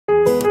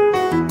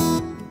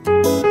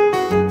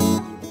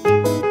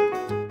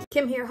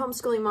your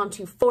homeschooling mom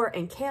to 4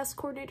 and chaos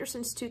coordinator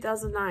since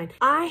 2009.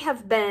 I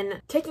have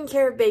been taking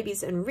care of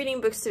babies and reading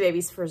books to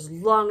babies for as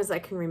long as I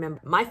can remember.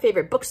 My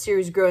favorite book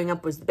series growing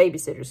up was The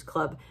Babysitter's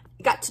Club.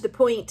 It got to the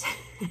point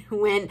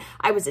when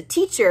I was a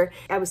teacher,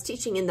 I was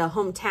teaching in the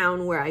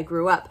hometown where I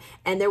grew up,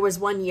 and there was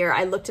one year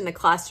I looked in the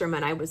classroom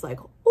and I was like,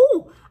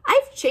 oh,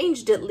 I've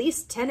changed at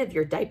least 10 of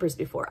your diapers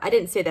before. I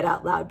didn't say that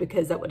out loud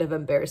because that would have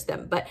embarrassed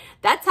them, but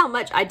that's how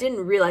much, I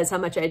didn't realize how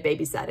much I had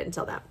babysat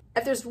until now.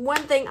 If there's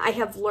one thing I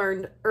have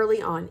learned early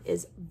on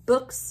is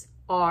books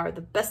are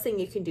the best thing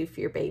you can do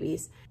for your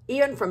babies,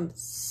 even from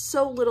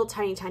so little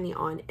tiny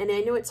on. And I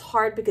know it's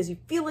hard because you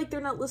feel like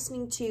they're not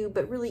listening to you,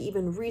 but really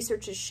even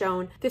research has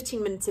shown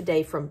 15 minutes a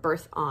day from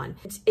birth on.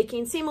 It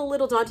can seem a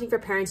little daunting for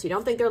parents. You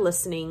don't think they're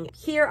listening.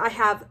 Here I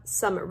have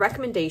some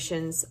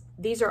recommendations.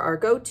 These are our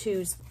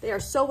go-tos. They are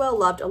so well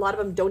loved. A lot of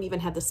them don't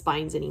even have the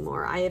spines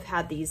anymore. I have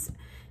had these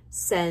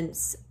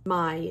since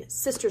my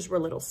sisters were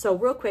little. So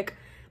real quick,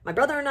 my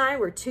brother and I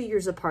were 2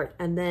 years apart,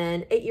 and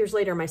then 8 years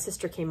later, my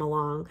sister came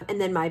along, and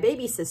then my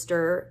baby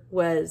sister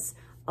was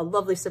a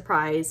lovely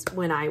surprise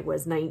when I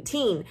was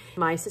 19.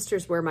 My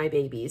sisters were my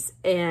babies,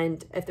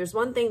 and if there's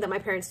one thing that my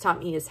parents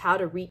taught me is how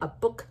to read a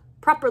book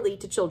properly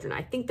to children.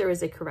 I think there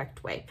is a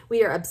correct way.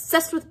 We are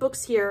obsessed with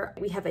books here.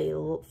 We have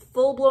a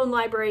full-blown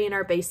library in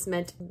our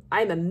basement.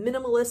 I'm a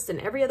minimalist in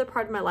every other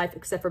part of my life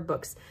except for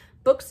books.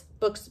 Books,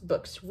 books,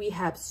 books. We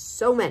have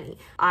so many.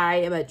 I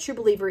am a true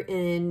believer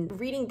in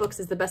reading books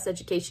is the best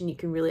education you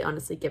can really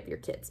honestly give your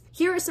kids.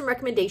 Here are some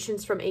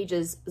recommendations from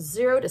ages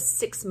 0 to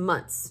 6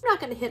 months. I'm not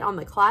going to hit on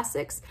the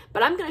classics,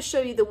 but I'm going to show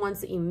you the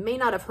ones that you may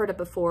not have heard of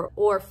before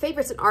or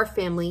favorites in our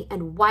family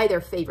and why they're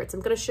favorites.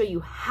 I'm going to show you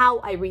how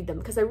I read them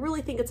because I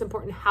really think it's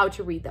important how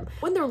to read them.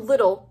 When they're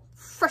little,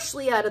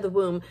 freshly out of the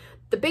womb,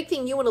 the big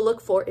thing you want to look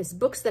for is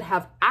books that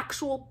have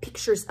actual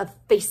pictures of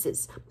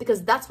faces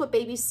because that's what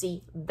babies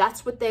see.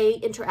 That's what they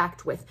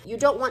interact with. You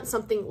don't want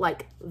something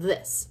like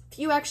this. If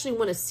you actually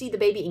want to see the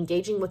baby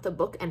engaging with the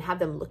book and have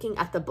them looking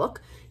at the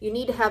book, you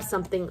need to have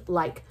something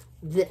like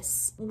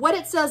this. What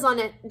it says on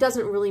it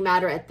doesn't really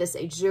matter at this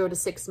age, 0 to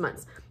 6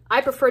 months.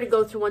 I prefer to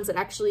go through ones that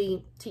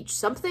actually teach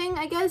something,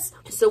 I guess.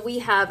 So we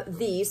have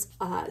these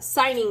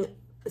signing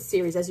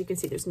series. As you can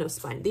see, there's no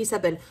spine. These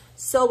have been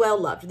so well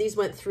loved. These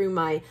went through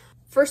my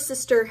first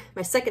sister,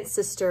 my second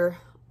sister,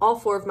 all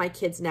 4 of my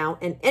kids now,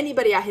 and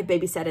anybody I had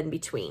babysat in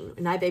between,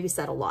 and I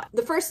babysat a lot.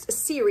 The first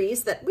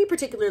series that we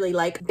particularly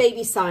like,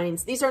 Baby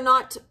Signs. These are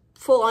not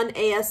full-on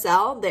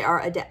ASL. They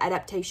are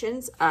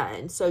adaptations,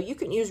 and so you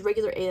can use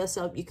regular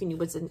ASL. You can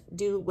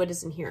do what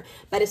is in here.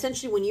 But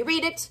essentially, when you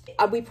read it,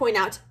 we point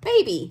out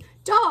baby,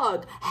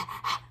 dog.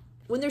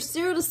 When they're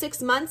 0 to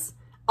 6 months,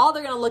 all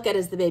they're going to look at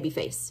is the baby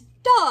face.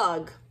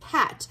 Dog,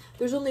 cat.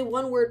 There's only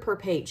 1 word per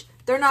page.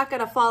 They're not going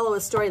to follow a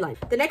storyline.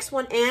 The next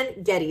one,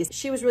 Anne Geddes.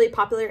 She was really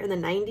popular in the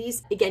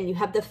 90s. Again, you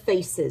have the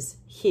faces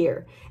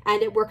here,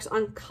 and it works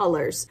on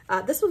colors.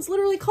 This one's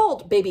literally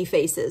called Baby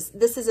Faces.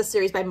 This is a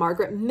series by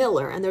Margaret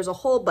Miller, and there's a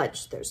whole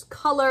bunch. There's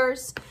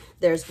colors.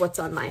 There's what's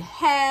on my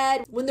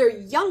head. When they're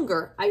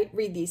younger, I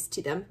read these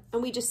to them,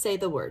 and we just say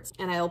the words,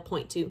 and I'll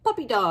point to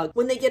puppy dog.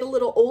 When they get a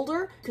little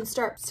older, you can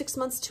start 6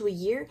 months to a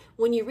year.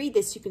 When you read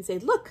this, you can say,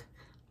 look,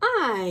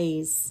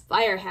 eyes,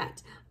 fire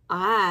hat,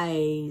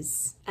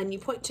 eyes, and you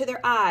point to their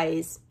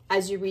eyes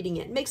as you're reading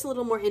it. It makes it a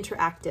little more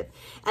interactive.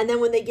 And then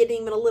when they get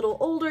even a little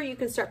older, you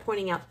can start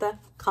pointing out the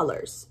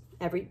colors.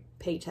 Every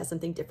page has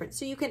something different.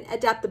 So you can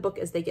adapt the book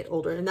as they get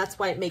older, and that's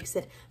why it makes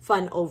it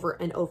fun over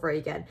and over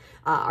again.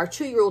 Our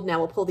 2-year-old now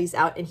will pull these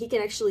out, and he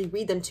can actually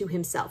read them to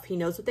himself. He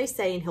knows what they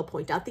say, and he'll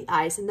point out the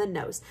eyes and the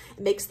nose.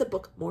 It makes the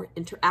book more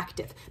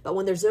interactive. But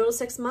when they're 0 to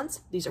 6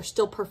 months, these are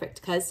still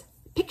perfect because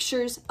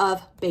pictures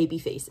of baby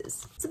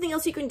faces. Something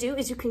else you can do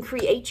is you can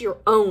create your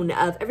own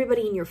of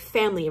everybody in your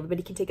family.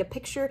 Everybody can take a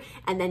picture,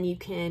 and then you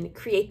can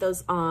create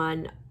those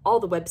on all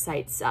the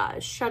websites,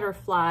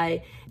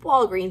 Shutterfly,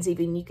 Walgreens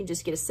even. You can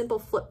just get a simple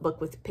flip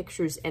book with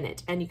pictures in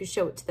it, and you can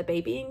show it to the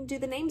baby and do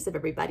the names of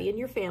everybody in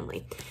your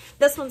family.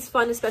 This one's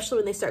fun, especially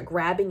when they start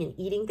grabbing and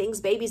eating things.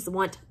 Babies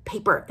want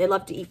paper. They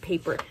love to eat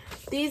paper.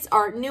 These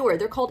are newer.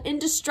 They're called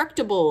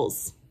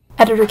Indestructibles.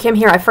 Editor Kim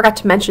here. I forgot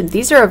to mention,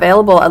 these are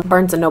available at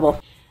Barnes & Noble.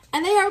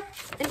 And they are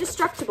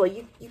indestructible.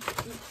 You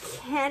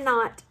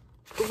cannot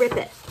rip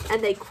it.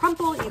 And they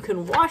crumple. You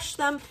can wash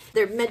them.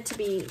 They're meant to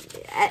be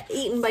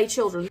eaten by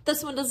children.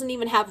 This one doesn't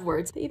even have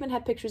words. They even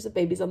have pictures of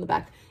babies on the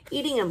back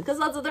eating them because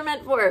that's what they're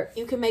meant for.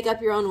 You can make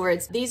up your own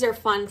words. These are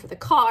fun for the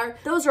car.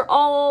 Those are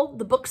all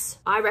the books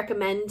I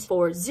recommend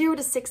for 0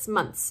 to 6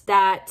 months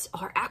that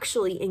are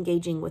actually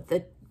engaging with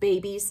the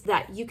babies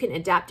that you can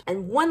adapt.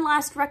 And one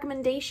last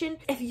recommendation,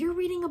 if you're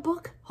reading a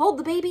book, hold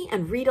the baby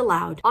and read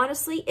aloud.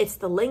 Honestly, it's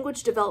the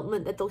language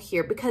development that they'll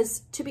hear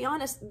because, to be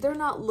honest, they're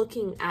not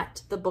looking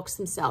at the books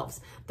themselves.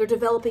 They're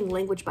developing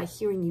language by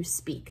hearing you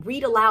speak.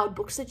 Read aloud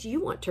books that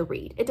you want to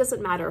read. It doesn't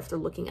matter if they're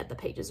looking at the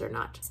pages or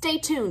not. Stay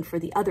tuned for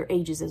the other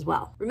ages as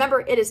well.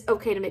 Remember, it is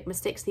okay to make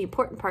mistakes. The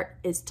important part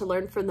is to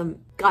learn from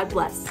them. God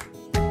bless.